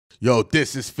Yo,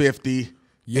 This is 50.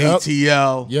 Yep.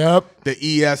 ATL. Yep.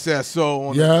 The ESSO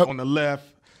on the left.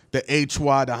 The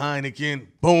HY, the Heineken.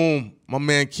 Boom. My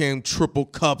man came triple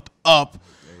cupped up.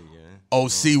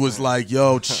 OC was like,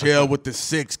 yo, chill with the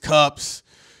 6 cups.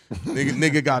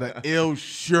 Nigga got an ill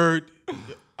shirt.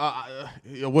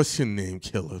 Yo, what's your name,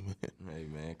 killer, man? Hey,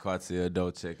 man, Cartel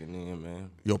Dough checking in, man.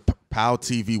 Yo, Pow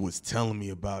TV was telling me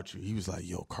about you. He was like,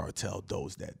 yo, Cartel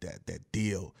Dough's that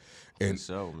deal. And,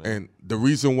 sure, man. And the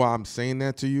reason why I'm saying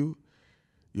that to you,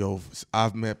 yo,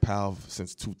 I've met Pow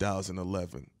since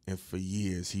 2011. And for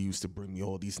years, he used to bring me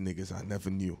all these niggas I never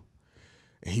knew.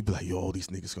 And he'd be like, yo, all these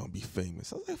niggas gonna be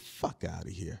famous. I was like, fuck out of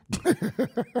here.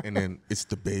 And then it's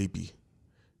the baby.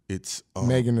 It's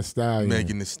Megan Thee Stallion.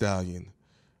 Megan Thee Stallion.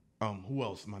 Who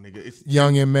else, my nigga? It's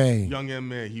Young M.A. Young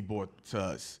M.A. He bought to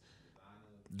us.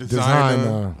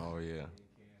 Designer. Oh, yeah.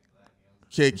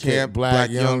 Kid Camp, Black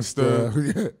Youngster.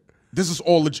 Yeah. This is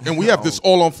all legit. And we have this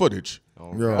all on footage.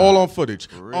 Yeah. All on footage.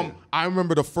 real. I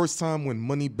remember the first time when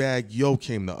Moneybag Yo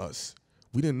came to us.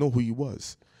 We didn't know who he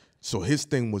was. So his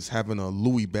thing was having a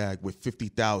Louis bag with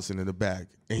 50,000 in the bag.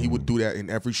 And he would do that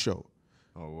in every show.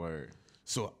 Oh, word.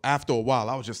 So after a while,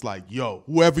 I was just like, yo,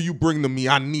 whoever you bring to me,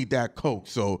 I need that Coke.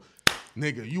 So,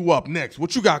 nigga, you up next.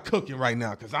 What you got cooking right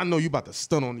now? Because I know you about to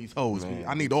stun on these hoes. Man,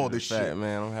 I need all this shit.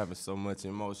 Man, I'm having so much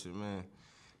emotion, man.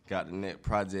 Got the net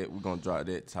project. We're going to drop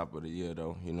that top of the year,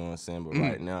 though. You know what I'm saying? But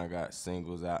right now, I got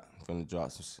singles out. Finna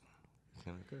drop some shit.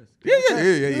 Can I curse?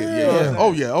 Yeah.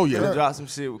 Oh, yeah. Finna drop some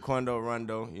shit with Quando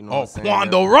Rondo. You know what I'm saying?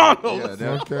 Quando Rondo. Yeah,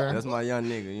 that's my young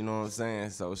nigga. You know what I'm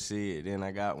saying? So, shit. Then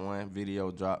I got one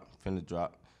video drop. Finna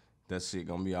drop. That shit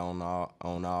gonna be on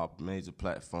all major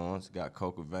platforms. Got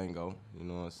Coca Vango, you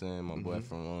know what I'm saying? My boy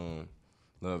from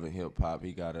Love and Hip Hop,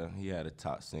 he had a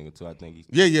top single too. I think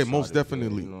he most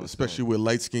definitely. You know especially with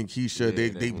Light Skin Keisha,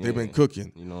 they've been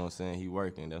cooking. You know what I'm saying? He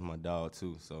working. That's my dog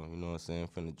too. So you know what I'm saying?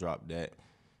 Finna drop that.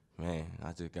 Man,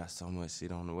 I just got so much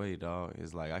shit on the way, dog.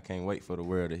 It's like I can't wait for the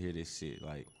world to hear this shit.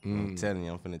 Like I'm telling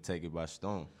you, I'm finna take it by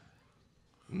storm.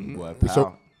 Boy,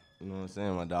 Pal. You know what I'm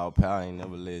saying? My dog Pal ain't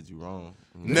never led you wrong.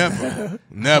 Never.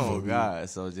 Oh, God.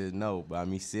 So just know, by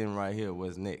me sitting right here,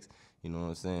 what's next? You know what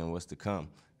I'm saying? What's to come?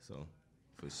 So,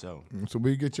 for sure. So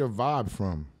where you get your vibe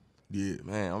from? Yeah.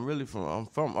 Man, I'm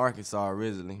from Arkansas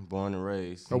originally, born and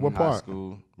raised. Oh, what high part?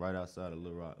 School, right outside of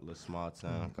Little Rock, a little small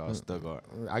town called Stuttgart.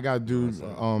 I got dudes,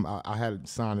 I had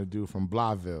signed a dude from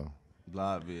Blyville.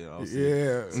 Blyville.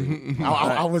 Yeah.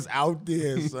 I was out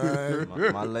there, son.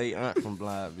 My late aunt from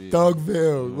Blyville.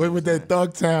 Thugville. What with that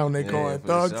Thugtown they call it?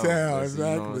 Thugtown, exactly.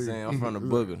 You know what I'm saying? I'm from the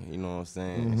booger, you know what I'm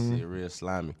saying? That shit real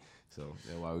slimy. So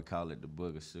that's why we call it the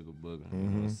booger, sugar booger. You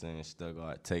know what I'm saying?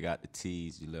 Stuttgart, take out the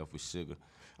T's, you left with sugar.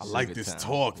 I like this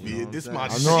talk, man. This my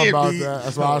shit. I know about that.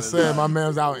 That's why I said my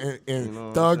man's out in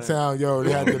Thugtown, yo.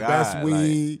 They had the best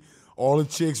weed, all the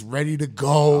chicks ready to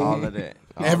go. All of that.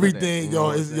 Everything,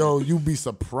 yo, you be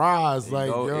surprised, it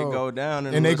go down,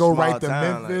 and they go right to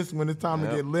Memphis when it's time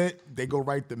to get lit. They go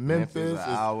right to Memphis. An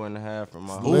hour and a half from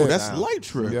my home. Oh, that's light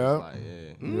trip. Yeah,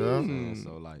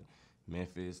 So like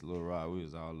Memphis, Little Rock, we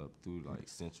was all up through like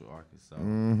Central Arkansas,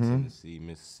 Tennessee,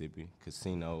 Mississippi,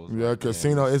 casinos. Yeah,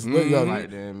 casino is lit.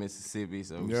 Right there in Mississippi,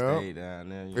 so we stayed down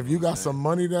there. If you got some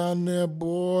money down there,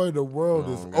 boy, the world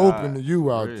is open to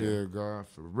you out there, God,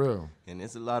 for real. And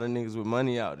it's a lot of niggas with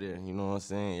money out there, you know what I'm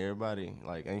saying? Everybody,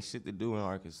 like, ain't shit to do in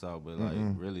Arkansas, but, like,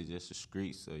 really just the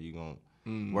streets, so you gonna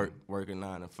work a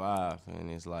 9 to 5, and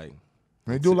it's like...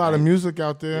 They do a lot of music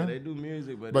out there. Yeah, they do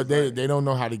music, but they don't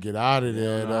know how to get out of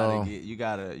there, though. You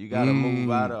gotta move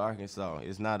out of Arkansas.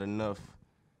 It's not enough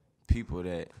people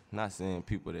that, not saying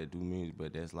people that do music,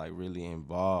 but that's like really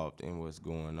involved in what's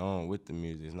going on with the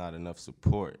music. It's not enough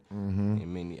support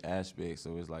in many aspects.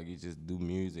 So it's like you just do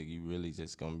music, you really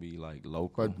just gonna be like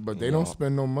local. But they don't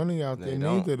spend no money out there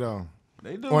neither, though.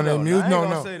 They do on their music. No.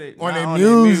 On their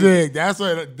music. That's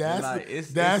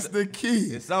the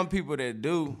key. It's some people that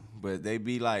do. But they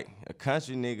be like, a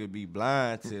country nigga be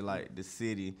blind to like the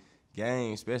city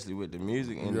game, especially with the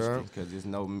music industry, because there's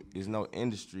no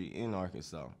industry in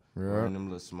Arkansas. Or in them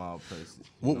little small places.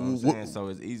 You know what I'm saying? So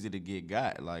it's easy to get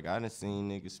got. Like I done seen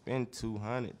niggas spend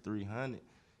 $200, $300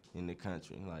 in the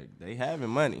country. Like they having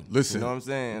money. Listen, you know what I'm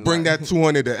saying? Bring that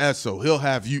 200 to Esso. He'll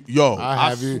have you. Yo,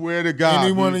 I swear to God.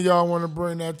 Any one of y'all want to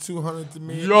bring that 200 to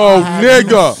me? Yo,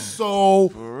 nigga.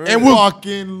 So and we're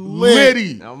fucking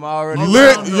litty. I'm already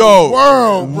lit. Yo,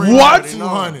 world. What?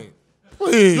 200. Please.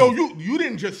 B. Yo, you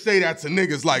didn't just say that to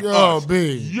niggas like Yo, us.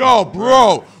 B. Yo,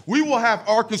 bro, we will have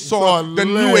Arkansas, the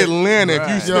new Atlanta, if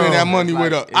you spending that money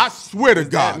with us. I swear to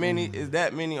God. Is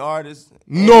that many artists?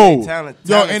 No.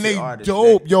 Yo, and they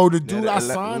dope. Yo, the dude I that-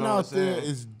 signed you know out what I'm there saying?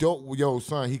 is dope. Yo,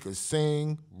 son, he could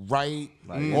sing, write,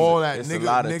 Like, all that. it's a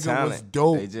lot of Nigga talent. was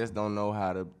dope. They just don't know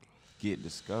how to get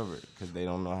discovered because they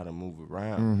don't know how to move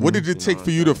around. What did it take for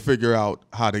you to figure out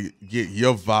how to get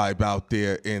your vibe out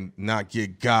there and not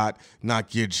get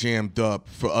jammed up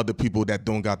for other people that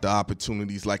don't got the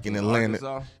opportunities like in Atlanta?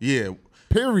 Arkansas? Yeah.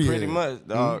 Period. Pretty much,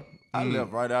 dog. I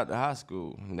left right out the high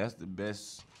school, and that's the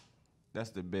best.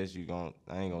 That's the best you gon'.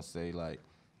 I ain't gonna say like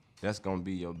that's gonna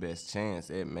be your best chance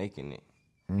at making it.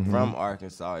 From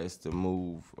Arkansas is to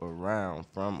move around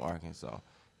from Arkansas,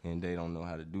 and they don't know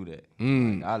how to do that.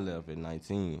 Like, I left at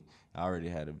 19. I already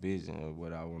had a vision of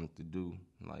what I wanted to do,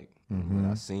 like what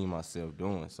I seen myself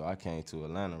doing. So I came to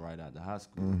Atlanta right out the high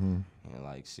school, and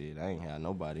like shit, I ain't had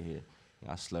nobody here.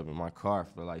 I slept in my car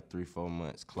for like 3-4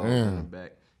 months, clothes in the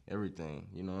back, everything.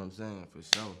 You know what I'm saying? For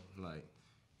sure. Like,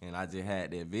 and I just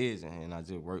had that vision, and I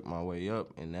just worked my way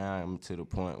up, and now I'm to the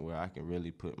point where I can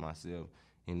really put myself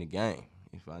in the game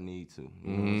if I need to. You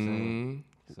know what I'm saying?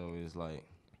 So it's like,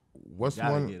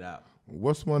 gotta get out.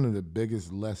 What's one of the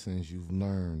biggest lessons you've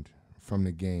learned from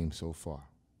the game so far?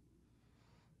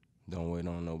 Don't wait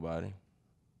on nobody.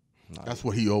 Like, That's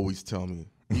what he always tell me.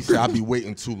 He said, I be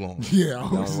waiting too long. Yeah.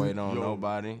 don't wait on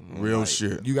nobody. And Real like,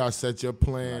 shit. You gotta set your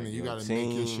plan, Like and you your gotta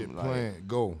make your team, shit like- plan.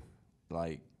 Go.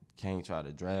 Like, can't try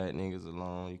to drag niggas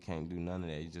along. You can't do none of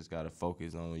that. You just gotta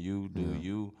focus on you, do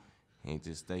you, and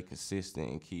just stay consistent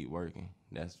and keep working.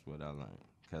 That's what I learned.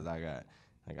 Cause I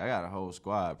got a whole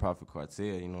squad, Prophet Cartel,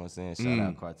 you know what I'm saying? Shout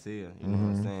out Cartel, you know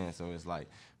what I'm saying? So it's like,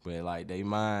 but like they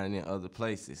mine in other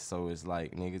places. So it's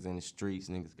like niggas in the streets,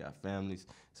 niggas got families.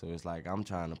 So it's like I'm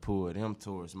trying to pull them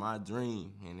towards my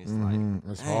dream. And it's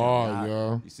like, It's damn, hard, God,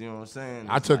 yo. You see what I'm saying?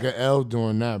 I It's took like, an L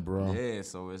doing that, bro. yeah,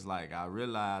 so it's like I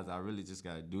realized I really just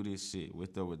gotta do this shit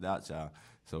with or without y'all.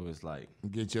 So it's like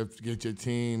Get your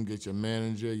team, get your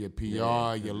manager, your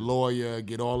PR, your lawyer,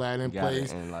 get all that in got it,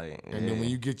 place. and like And then when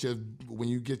you get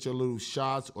your little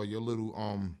shots or your little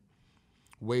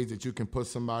ways that you can put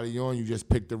somebody on, you just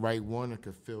pick the right one that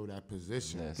could fill that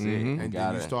position. that's it. And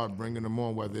Got then you it. start bringing them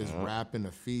on, whether it's rapping,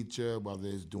 a feature, whether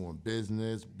it's doing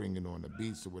business, bringing on the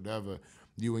beats or whatever.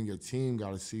 You and your team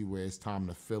got to see where it's time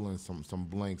to fill in some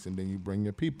blanks, and then you bring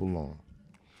your people on.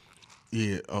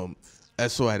 Yeah,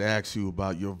 so I'd ask you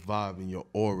about your vibe and your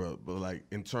aura, but like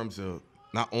in terms of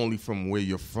not only from where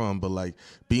you're from, but like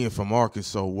being from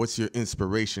Arkansas, what's your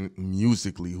inspiration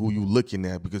musically? Who you looking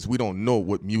at? Because we don't know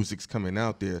what music's coming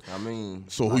out there. I mean,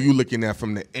 So like, who you looking at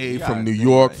from the A, you gotta from New think,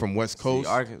 York, like, from West Coast?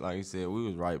 See, Arkansas, like you said, we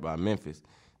was right by Memphis.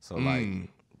 So like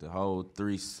the whole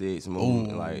 3-6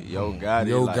 movement, like Yo Gotti,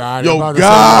 Yo like, Gotti. Yo I'm about to say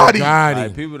Gotti. Yo Gotti.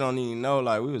 like people don't even know,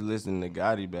 like we was listening to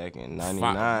Gotti back in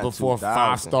 '99, Before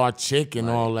 2000. 5-Star Chick and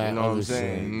Like, all that you know what other I'm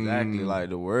saying? shit. Exactly. Like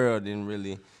the world didn't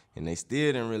really, and they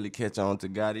still didn't really catch on to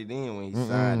Gotti then when he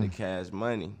signed to Cash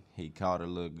Money. He caught a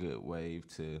little good wave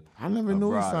to. I never a knew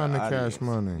he broader signed to Cash audience.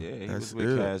 Money. Yeah, he That's was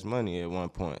with it. Cash Money at one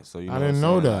point. So you know I what didn't I'm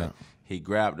know saying? that. Like, he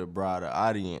grabbed a broader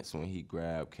audience when he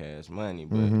grabbed Cash Money,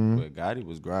 but Gotti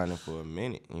was grinding for a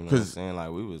minute. You know what I'm saying?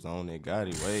 Like we was on that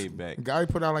Gotti way back. Gotti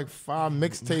put out like 5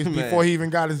 mixtapes Man. before he even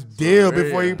got his deal. real,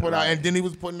 Before he put out, like, and then he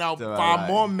was putting out so 5 like-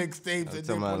 more mixtapes, and then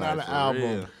talking putting about, out like, an for album.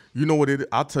 real. You know what it is?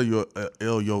 I'll tell you a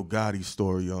El Yo Gotti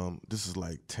story. This is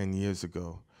like 10 years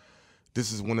ago.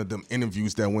 This is one of them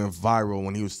interviews that went viral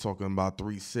when he was talking about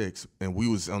 3-6, and we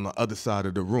was on the other side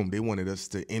of the room. They wanted us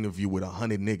to interview with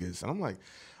 100 niggas. And I'm like,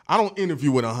 I don't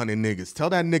interview with 100 niggas. Tell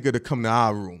that nigga to come to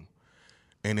our room.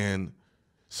 And then,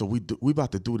 so we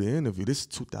about to do the interview. This is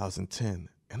 2010.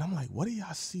 And I'm like, what do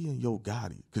y'all see in Yo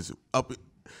Gotti? Because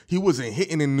he wasn't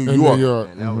hitting in New York.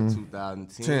 And that was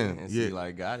 2010. And see, yeah.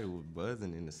 like Gotti was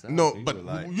buzzing in the South. No, He but was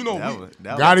like, you know,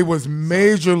 Gotti was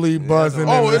majorly buzzing.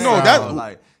 Oh, in the no, South. that's-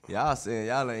 like y'all saying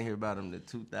y'all ain't hear about him to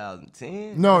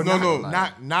 2010. No,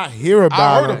 not hear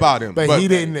about him. heard about him, but but he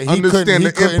didn't. He understand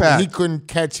the impact. He couldn't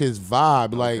catch his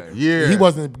vibe. Like, Yeah. he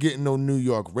wasn't getting no New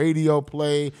York radio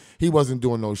play. He wasn't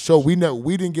doing no show. We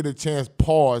didn't get a chance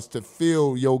to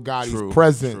feel Yo Gotti's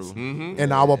presence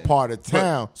in our part of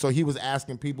town. So he was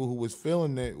asking people who was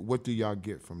feeling it, what do y'all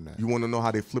get from that? You want to know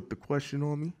how they flipped the question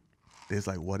on me? It's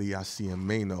like, what do y'all see in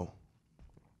Mano?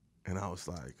 And I was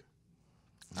like,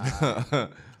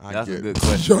 That's a good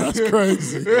question. Yo, that's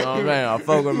crazy. You know what I'm saying? I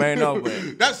fuck with Mano,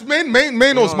 but that's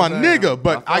Mano's my nigga,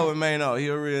 but I fuck with Mano. He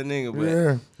a real nigga, but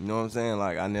Yeah. you know what I'm saying?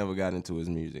 Like I never got into his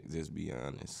music. Just be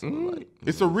honest. So, like,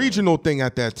 it's a regional thing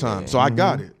at that time, so I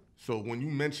got it. So when you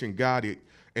mentioned Gotti,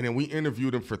 And then we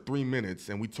interviewed him for 3 minutes,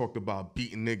 and we talked about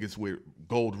beating niggas with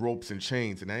gold ropes and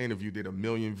chains. And that interview did 1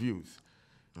 million views.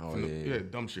 Oh, yeah. Yeah,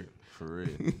 dumb shit. For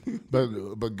real.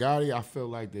 But Gotti, I feel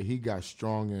like that he got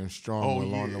stronger and stronger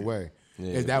along the way.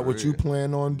 Yeah, is that what you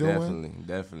plan on doing?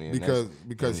 Definitely.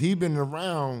 Because he been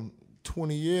around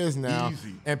 20 years now,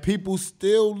 Easy. and people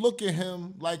still look at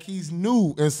him like he's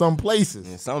new in some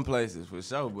places. In some places, for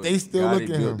sure. But they still Gotti look at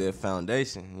built him. that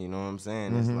foundation. You know what I'm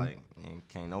saying? It's like,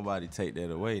 can't nobody take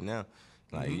that away now.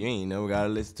 Like, you ain't never got to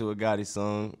listen to a Gotti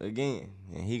song again,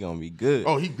 and he going to be good.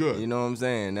 Oh, he good. You know what I'm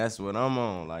saying? That's what I'm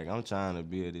on. Like, I'm trying to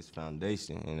build this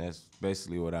foundation, and that's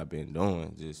basically what I've been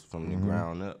doing, just from the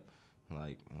ground up.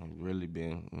 Like, I've really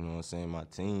been, you know what I'm saying, my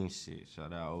team shit.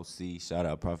 Shout out OC, shout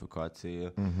out Prophet Cartel,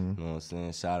 you know what I'm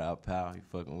saying? Shout out Pal, he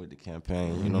fucking with the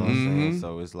campaign, you know what I'm saying?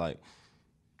 So it's like,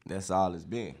 that's all it's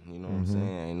been, you know what I'm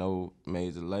saying? Ain't no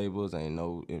major labels, ain't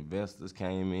no investors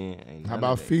came in. Ain't How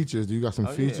about features? Do you got some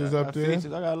features up there?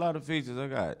 Features. I got a lot of features. I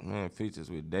got, features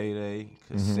with Day Day,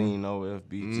 Casino,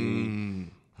 FBG.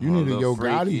 You need a Yo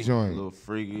Gotti joint. A little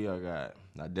freaky.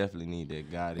 I definitely need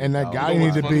that Gotti. And that Gotti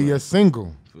need to be your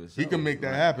single. Sure. He can make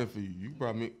that happen for you. You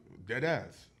probably dead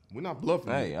ass. We're not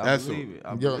bluffing. Hey, I That's believe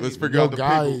it. Let's figure out the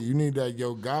Gotti, people. you need that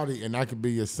Yo Gotti, and that could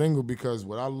be your single, because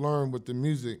what I learned with the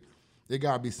music, there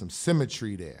gotta be some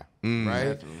symmetry there, right?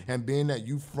 Definitely. And being that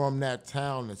you from that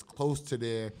town that's close to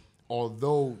there,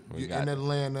 although you're in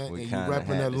Atlanta and you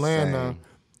repping Atlanta,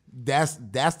 that's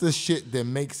the shit that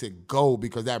makes it go,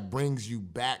 because that brings you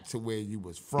back to where you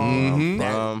was from,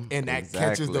 that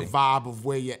catches the vibe of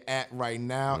where you're at right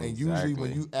now. And usually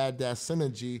when you add that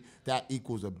synergy, that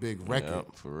equals a big record.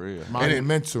 Yep, for real.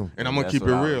 Monumental. And I'm gonna keep it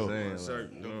real.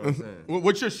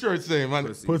 What's your shirt saying, man?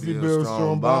 Pussy Bill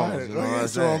Strong Bones. You know what I'm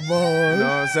saying? You know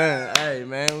what I'm saying? Hey,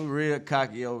 man, we real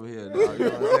cocky over here, dog. You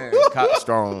know what I'm saying? Cock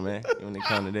strong, man, when it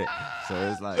comes to that. So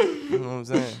it's like, you know what I'm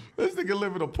saying? This nigga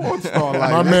living a porn star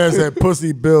like My man said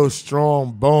Pussy Bill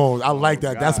Strong Bones. I like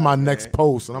that. That's my next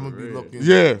post, and I'm gonna be looking.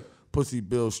 Yeah. Pussy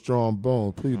Bill Strong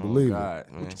Bones. Please believe God,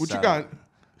 it. man. What you got?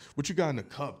 What you got in the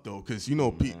cup though? Because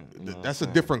that's a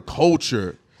different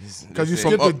culture. Because you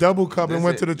skipped the double cup and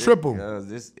went to the triple.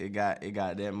 Because it got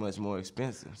that much more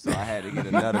expensive, so I had to get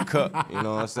another cup. You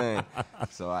know what I'm saying?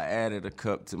 So I added a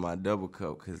cup to my double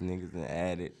cup because niggas done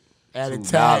added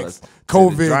tax,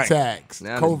 COVID tax,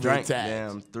 now COVID the drink, tax.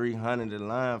 Damn, $300 a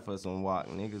line for some wok.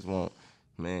 Niggas want,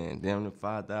 man, damn near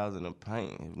 $5,000 a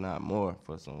pint, if not more,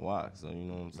 for some wok. So you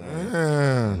know what I'm saying?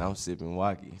 And I'm sipping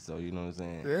wacky, so you know what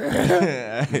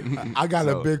I'm saying? I got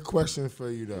a big question for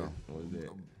you though. What's that?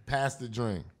 Pass the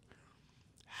drink.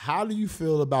 How do you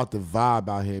feel about the vibe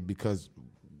out here? Because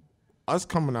us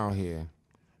coming out here,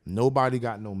 nobody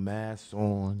got no masks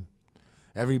on.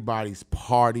 Everybody's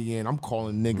partying. I'm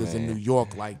calling niggas in New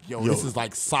York like, yo, this is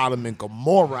like Sodom and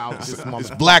Gomorrah out this It's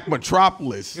Black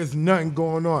Metropolis. There's nothing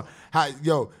going on. How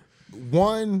do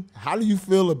you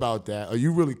feel about that? Are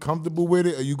you really comfortable with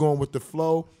it? Are you going with the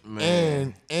flow?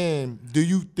 Man. And do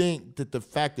you think that the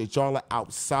fact that y'all are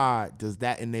outside, does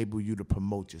that enable you to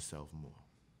promote yourself more?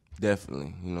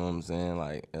 Definitely. You know what I'm saying?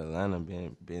 Like, Atlanta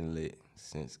been lit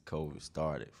since COVID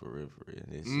started, for real, for real.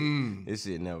 This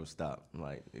shit never stopped.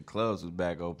 Like, the clubs was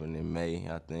back open in May,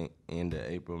 I think, end of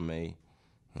April, May.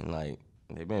 And, like,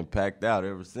 they been packed out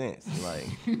ever since. Like,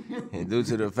 and due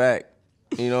to the fact,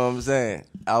 you know what I'm saying,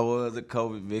 I was a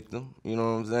COVID victim. You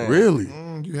know what I'm saying? Really?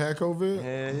 You had COVID?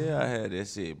 Yeah, I had that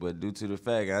shit. But due to the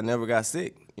fact I never got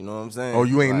sick. You know what I'm saying? Oh,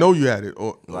 you ain't know you had it?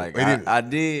 Or like, I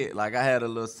did. Like, I had a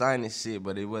little sinus shit,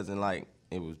 but it wasn't like,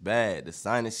 it was bad. The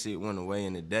sinus shit went away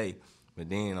in the day. But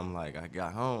then I'm like, I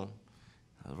got home.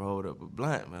 I rolled up a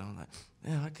blunt, but I'm like,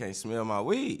 damn, I can't smell my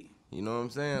weed. You know what I'm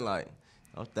saying? Like,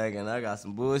 I'm thinking I got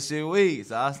some bullshit weed.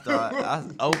 So I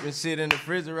open shit in the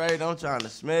refrigerator. I'm trying to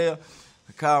smell.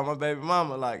 I called my baby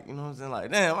mama, like, you know what I'm saying?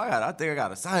 Like, damn, I think I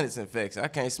got a sinus infection. I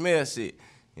can't smell shit.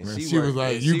 And she was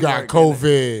like, you got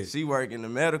COVID. She worked in the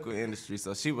medical industry,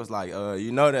 so she was like,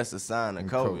 you know that's a sign of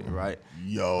COVID, right?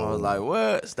 Yo. I was like,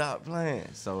 what? Stop playing.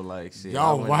 So, like, shit.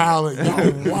 Y'all wildin'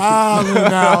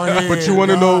 out here. But you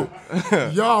want to know?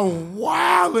 Y'all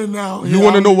wildin' out here. You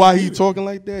want to know why he talking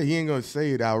like that? He ain't going to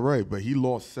say it outright, but he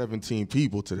lost 17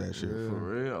 people to that shit. For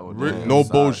real? Oh, no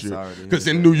bullshit. Because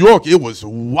in New York, it was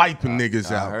wiping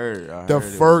niggas out. I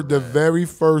heard the very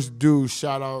first dude,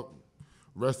 shout out,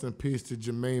 rest in peace to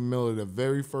Jermaine Miller, the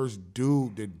very first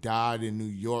dude that died in New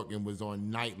York and was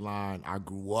on Nightline. I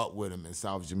grew up with him in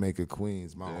South Jamaica,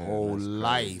 Queens, my whole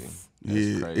life.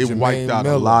 Yeah, it wiped out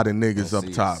a lot of niggas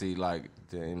up top. See, like,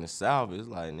 in the South, it's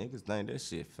like niggas think that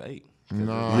shit fake.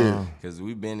 Because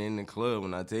we've been in the club.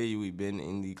 When I tell you we've been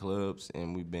in the clubs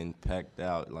and we've been packed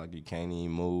out, like you can't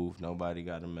even move. Nobody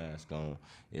got a mask on.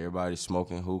 Everybody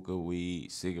smoking hookah, weed,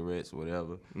 cigarettes,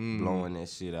 whatever, blowing that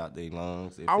shit out their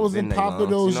lungs. I was in Papa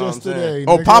Do's yesterday.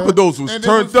 Oh, Papa Do's was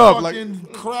turned up.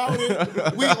 Like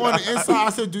crowded. We on the inside. I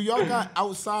said, do y'all got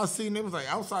outside seating? They was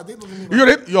like, outside. They looking at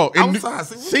me like, outside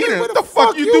seating. Where the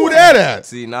fuck you do that at?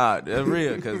 See, nah, that's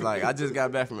real. Because, like, I just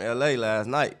got back from L.A. last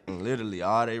night. And literally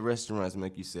all they restaurants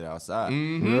make you sit outside.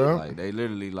 Like, they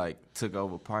literally, like, took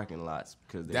over parking lots.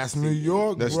 Because that's New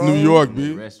York, That's New York,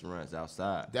 B. Restaurants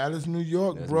outside. That is New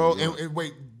York, bro. And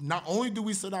wait, not only do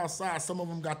we sit outside, some of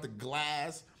them got the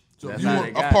glass. So if you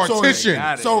want a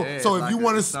partition. So if you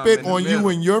want to spit on you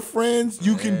and your friends,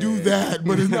 you can do that,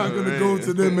 but it's not going to go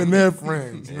to them and their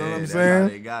friends. You know what I'm saying?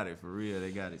 They got it, for real.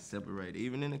 They got it separated.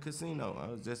 Even in the casino.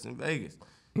 I was just in Vegas.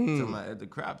 Talking about at the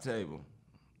crap table.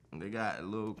 They got a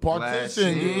little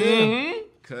partition,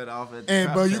 cut off at the and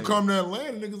crap but you table. come to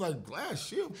Atlanta, niggas like glass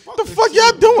shit. What the fuck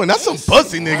y'all doing? That's some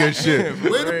pussy nigga shit.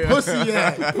 Where the pussy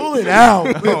at? Pull it out.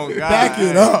 Back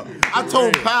it up. I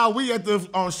told Pal we at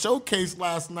the showcase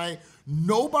last night.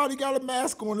 Nobody got a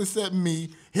mask on except me.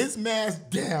 His mask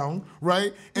down,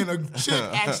 right? And a chick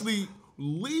actually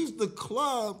leaves the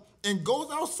club and goes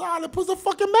outside and puts a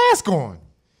fucking mask on.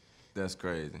 That's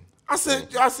crazy. I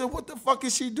said, what the fuck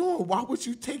is she doing? Why would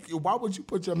you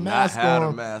put your mask on? I had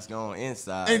a mask on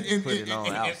inside and put it on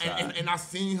outside. And I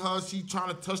seen her, she trying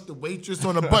to touch the waitress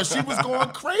on the butt. She was going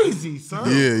crazy, son.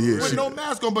 Yeah. With no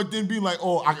mask on, but then be like,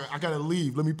 oh, I gotta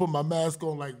leave. Let me put my mask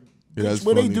on. Like, that's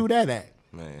where funny. They do that at?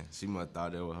 Man, she must have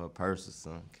thought that was her purse or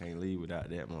something. Can't leave without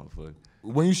that motherfucker.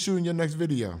 When you shooting your next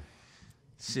video?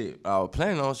 Shit, I was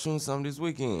planning on shooting something this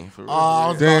weekend. For real.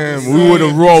 Oh, damn, we would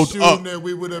have rolled up. There,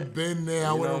 we would have been there.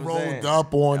 I would have rolled saying?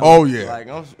 up on it. Oh yeah. Like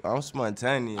I'm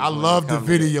spontaneous. I love the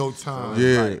video time.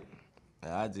 Yeah.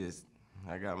 Like,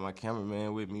 I got my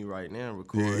cameraman with me right now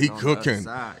recording. Yeah, he on cooking.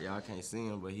 The other side. Y'all can't see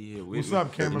him, but he here with What's me.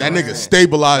 up, cameraman? That nigga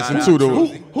stabilizing too, though.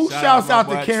 Who shouts out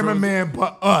the cameraman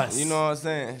but us? You know what I'm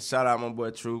saying? Shout out my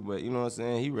boy True, but you know what I'm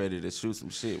saying? He ready to shoot some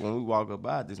shit when we walk up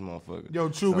by this motherfucker. Yo,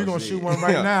 True, we gonna shoot one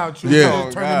right now. True, Yeah.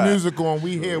 turn the music on.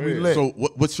 We here, we lit. So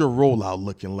what's your rollout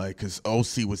looking like? Because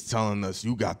OC was telling us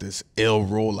you got this ill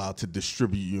rollout to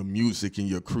distribute your music and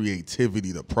your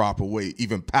creativity the proper way.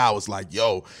 Even Pow was like,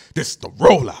 yo, this is the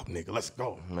rollout, nigga. Let's go.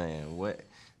 Man, what?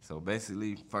 So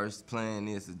basically, first plan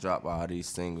is to drop all these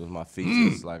singles, my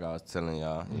features, like I was telling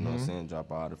y'all. You know what I'm saying?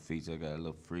 Drop all the features. I got a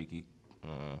little Freaky,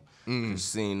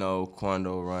 Casino,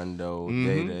 Quando, Rondo,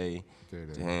 Day Day.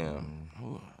 Damn.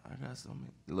 Ooh, I got so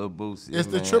many. Little Boosie. It's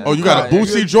the man. triple. Oh, you got a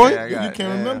Boosie joint? You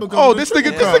can't remember. Oh, this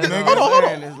nigga. Hold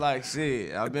on. It's like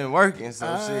shit. I've been working, so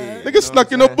shit. Nigga snuck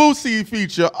in a Boosie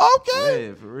feature. Okay.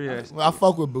 Yeah, for real. Well, I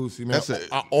fuck with Boosie, man. That's it.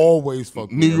 I always fuck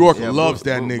with New York him. loves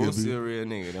that nigga. Boosie B. a real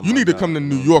nigga. That You my need to dog, come to you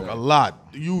New know York what a I'm lot.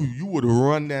 You would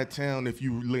run that town if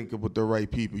you link up with the right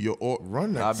people.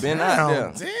 Run that I've been town.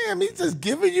 out there. Damn, he's just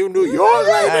giving you New York.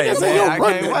 Like, Hey, nigga say, man, yo, I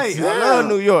run can't that wait. town. I love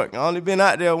New York. I only been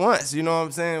out there once, you know what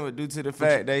I'm saying? But due to the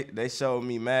fact they showed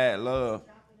me mad love.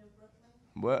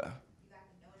 What?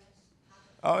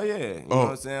 Oh, yeah. You know what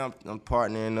I'm saying? I'm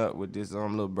partnering up with this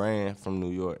little brand from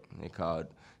New York. They called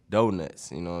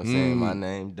Donuts. You know what I'm saying? My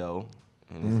name, Dough.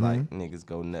 And it's like niggas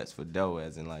go nuts for dough,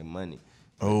 as in like money.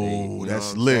 But Oh, you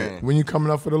that's know what I'm lit. saying? When you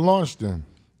coming up for the launch then?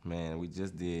 Man, we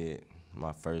just did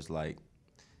my first like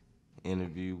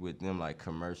interview with them, like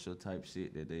commercial type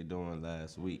shit that they doing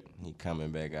last week. He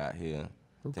coming back out here.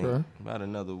 I think about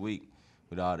another week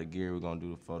with all the gear. We're gonna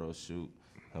do the photo shoot.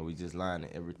 And we just lining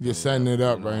everything. You're setting it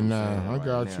up you know right what I'm now. saying? I Right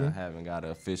got now, you. I haven't got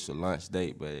an official launch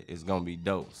date, but it's gonna be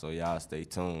dope. So y'all stay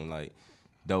tuned. Like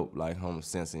dope, like Homer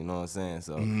Simpson. You know what I'm saying?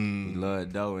 So we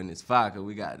love dough and it's fire. 'Cause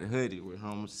we got the hoodie with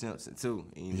Homer Simpson too.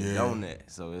 And you donut.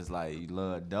 So it's like you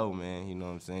love dough, man. You know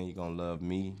what I'm saying? You gonna love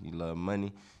me. You love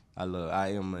money.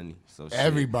 I am money. So shit.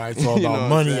 Everybody's talking You know about what I'm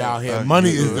money saying? out here. Money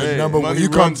is the number one. Money You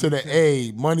come runs- to the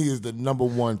A, money is the number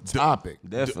one topic.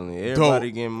 Definitely.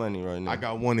 Everybody getting money right now. I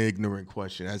got one ignorant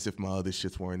question, as if my other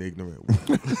shits weren't ignorant.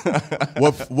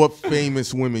 What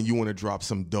famous women you want to drop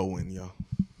some dough in, yo?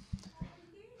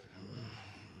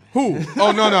 Who?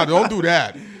 Oh no, don't do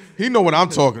that. He know what I'm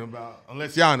talking about.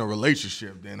 Unless y'all in a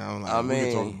relationship, then I'm like, we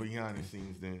can talk behind the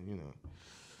scenes. Then you know.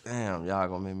 Damn, y'all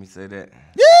gonna make me say that.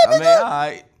 Yeah, I mean, all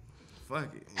right.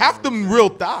 Fuck it. Half them real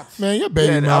thoughts. Man, your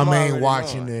baby Yeah, mama I'm ain't already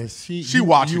watching knowing. this. She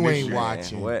watching You this ain't shit.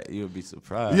 watching. What? You'll be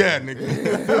surprised. Yeah,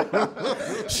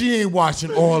 nigga. She ain't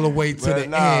watching all the way to the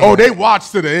nah. end. Oh, they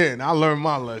watched to the end. I learned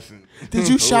my lesson. Did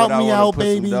you shout What I me wanna out, put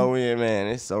some baby? dough in, man.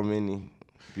 There's so many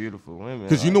beautiful women.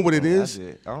 Because you know what it is?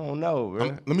 I don't know, bro.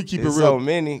 Let me keep it There's real. so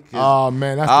many. Oh,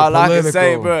 man, that's all the I political. can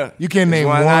say, bro. You can't name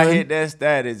when one. I hit that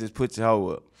status, just put your hoe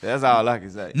up. That's all I can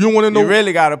say. You don't want to know? You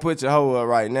really got to put your hoe up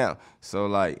right now. So,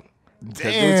 like, due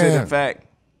to the fact,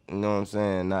 you know what I'm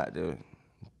saying,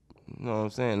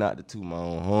 not to toot my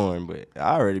own horn, but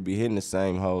I already be hitting the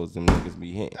same hoes them niggas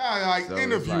be hitting. So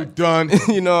interview done.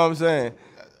 You know what I'm saying?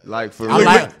 Like, for real. I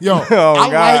like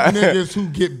niggas who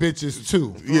get bitches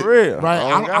too. For real. Right?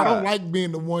 I don't like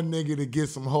being the one nigga to get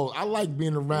some hoes. I like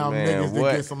being around niggas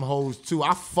that get some hoes too.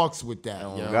 I fucks with that.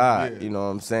 Oh, God. You know what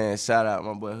I'm saying? Shout out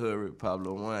my boy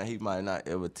HoodRichPablo 1. He might not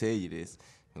ever tell you this.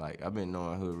 Like, I've been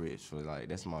knowing Hood Rich for, like,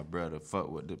 that's my brother.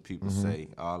 Fuck what the people say.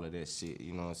 All of that shit.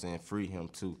 You know what I'm saying? Free him,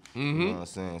 too. You know what I'm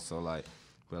saying? So, like,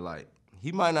 but, like,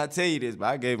 he might not tell you this, but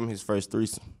I gave him his first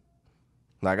threesome.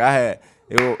 Like, I had,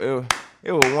 it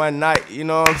was one night, you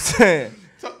know what I'm saying?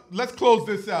 So, let's close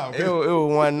this out. It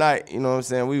was one night, you know what I'm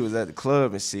saying? We was at the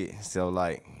club and shit. So,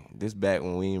 like, this back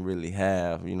when we didn't really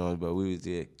have, you know, but we was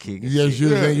just kicking shit.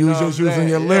 You was just using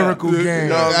your lyrical game. You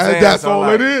know what I'm saying? That's so, all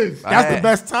like, it is. That's the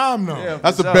best time, though. Yeah,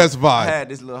 that's the sure. best vibe. I had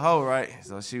this little hoe, right?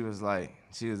 So she was like,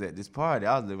 she was at this party.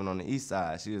 I was living on the east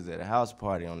side. She was at a house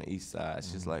party on the east side.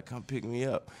 She's like, come pick me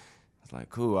up. I was like,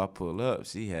 cool. I pull up.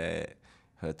 She had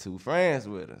her 2 friends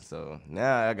with her. So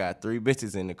now I got 3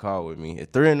 bitches in the car with me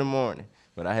at 3 in the morning.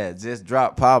 But I had just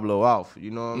dropped Pablo off. You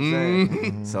know what I'm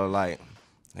saying? So, like,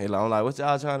 I'm like, what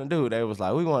y'all trying to do? They was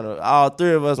like, all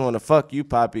 3 of us want to fuck you,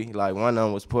 Poppy. Like, one of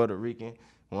them was Puerto Rican,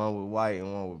 one was white,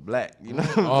 and one was black. You know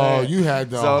what I'm saying? You had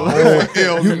the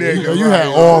So, you had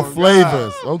all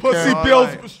flavors. Okay. Pussy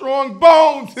builds strong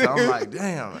bones. So I'm like,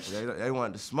 damn, they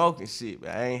wanted to smoke and shit, but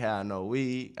I ain't had no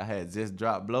weed. I had just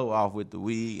dropped blow off with the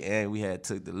weed, and we had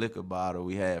took the liquor bottle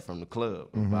we had from the club,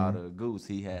 a bottle of Goose.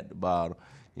 He had the bottle.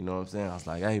 You know what I'm saying? I was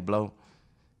like, hey, Blow,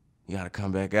 you gotta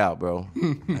come back out, bro.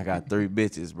 I got 3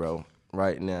 bitches, bro.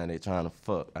 Right now, they trying to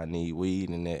fuck. I need weed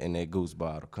and that Goose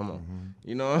bottle. Come on.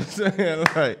 You know what I'm saying?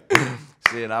 Like,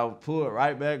 shit, I would pull it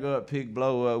right back up, pick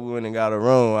Blow up. We went and got a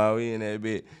room while we in that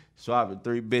bitch, swapping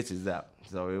 3 bitches out.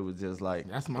 So it was just like,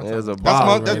 that's my it was a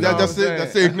bottle. That's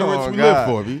the ignorance we live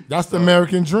for, B. That's the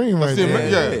American dream right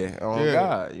there. Yeah. Oh,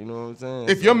 God. You know what I'm saying?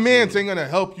 If your man's ain't gonna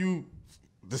help you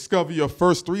discover your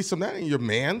first threesome, that ain't your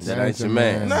man's. That ain't your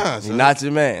man. Nah, son. Not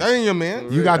your man. That ain't your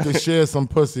man. You got to share some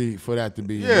pussy for that to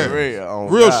be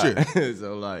real shit.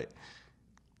 So, like,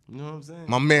 you know what I'm saying?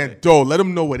 My man Doe, let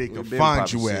them know where they can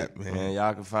find you at, man.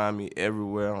 Y'all can find me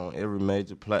everywhere on every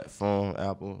major platform,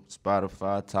 Apple,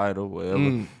 Spotify, Tidal,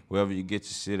 wherever you get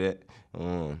your shit at.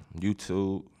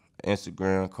 YouTube,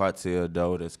 Instagram, Cartel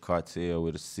Dough. That's Cartel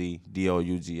with a C,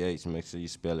 D-O-U-G-H. Make sure you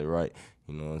spell it right.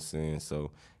 You know what I'm saying?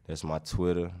 So that's my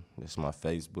Twitter. That's my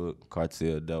Facebook.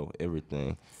 Cartel Dough.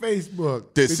 Everything.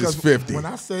 Facebook. ThisIs50. When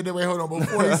I said that, wait, hold on.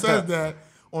 Before he says that,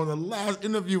 on the last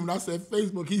interview, when I said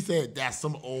Facebook, he said, that's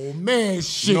some old man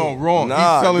shit. No, wrong.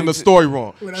 Nah, he's telling the story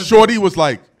wrong. Shorty was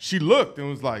like, she looked and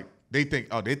was like, they think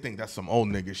that's some old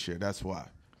nigga shit. That's why.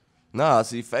 Nah,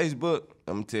 see, Facebook,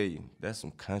 I'm gonna tell you, that's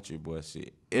some country boy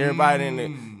shit. Everybody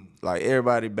in the,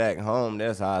 everybody back home,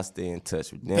 that's how I stay in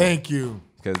touch with them. Thank you.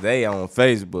 Cause they on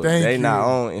Facebook. They not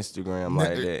on Instagram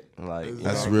like that. Like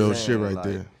that's real shit right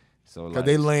there. So Cause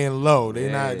they laying low. They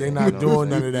not doing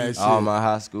none of that shit. All my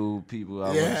high school people I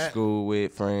went to school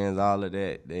with, friends, all of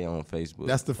that, they on Facebook.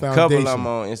 That's the foundation. A couple of them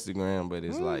on Instagram, but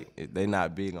it's like they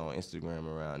not big on Instagram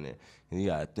around there. And you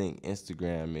gotta think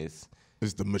Instagram is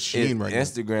the machine right now.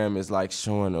 Instagram is like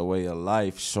showing a way of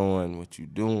life, showing what you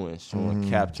doing, showing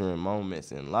capturing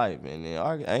moments in life, and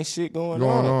then ain't shit going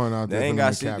on out there. They ain't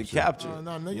got shit to capture. You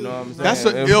know what I'm saying? That's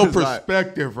an ill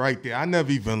perspective right there. I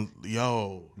never even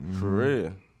for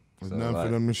real. There's nothing for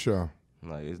them to show.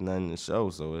 Like it's nothing to show,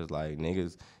 so it's like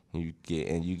niggas. You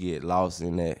get lost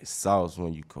in that sauce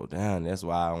when you go down. That's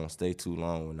why I don't stay too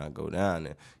long when I go down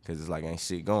there, cause it's like ain't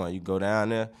shit going. You go down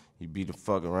there, you be the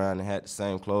fuck around and had the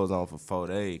same clothes on for 4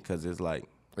 days, cause it's like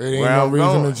it ain't no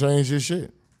reason to change your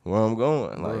shit. Where I'm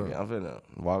going, like I'm finna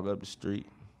walk up the street,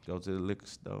 go to the liquor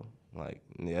store. Like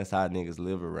that's how niggas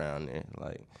live around there.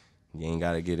 Like you ain't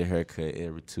gotta get a haircut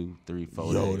every 2, 3,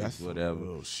 4 days, that's whatever.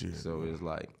 Real shit, so man. It's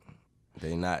like.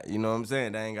 They not, you know what I'm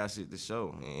saying? They ain't got shit to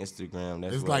show. And Instagram,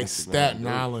 that's it's what like Instagram Staten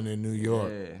Island in New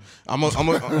York. Yeah. I'm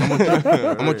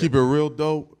gonna keep it real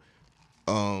dope.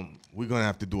 we're gonna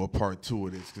have to do a part 2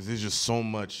 of this because there's just so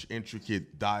much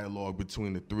intricate dialogue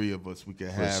between the three of us we could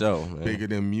have. Bigger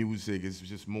than music. It's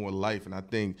just more life, and I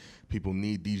think people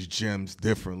need these gems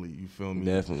differently. You feel me?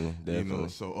 Definitely. You know,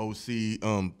 so OC,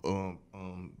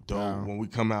 Dough, when we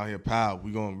come out here, pal,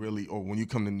 we gonna really, or when you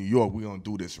come to New York, we gonna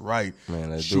do this right.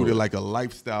 Man, let's shoot do it like a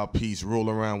lifestyle piece. Roll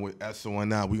around with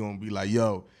SO&I. We gonna be like,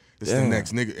 yo, it's the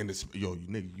next nigga, and it's yo,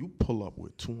 nigga, you pull up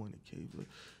with 200K.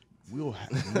 We'll have,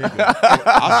 nigga,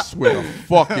 I swear to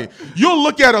fucking, you'll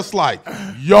look at us like,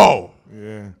 yo.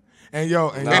 Yeah. And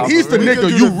he's the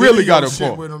nigga you really got to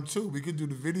shit with him too. We could do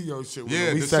the video shit with him.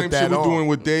 Yeah, we the same shit we're doing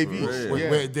with Davies.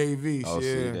 With Davies, oh,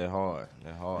 see, that hard.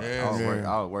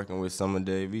 I was working with some of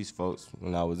Davies folks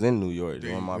when I was in New York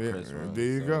doing my press run. There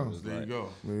you go. There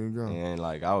you go. And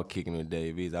like I was kicking with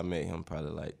Davies. I met him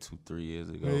probably like 2-3 years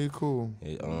ago. Very cool.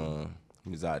 He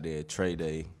was out there at Trade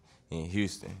Day in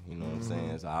Houston, you know what I'm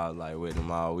saying? So I was like with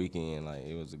him all weekend. Like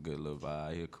it was a good little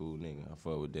vibe. He a cool nigga. I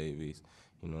fuck with Davies,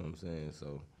 you know what I'm saying?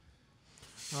 So.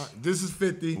 This is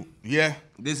 50. Yeah.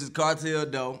 This is Cartel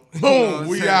Dough. Boom,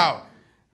 we out.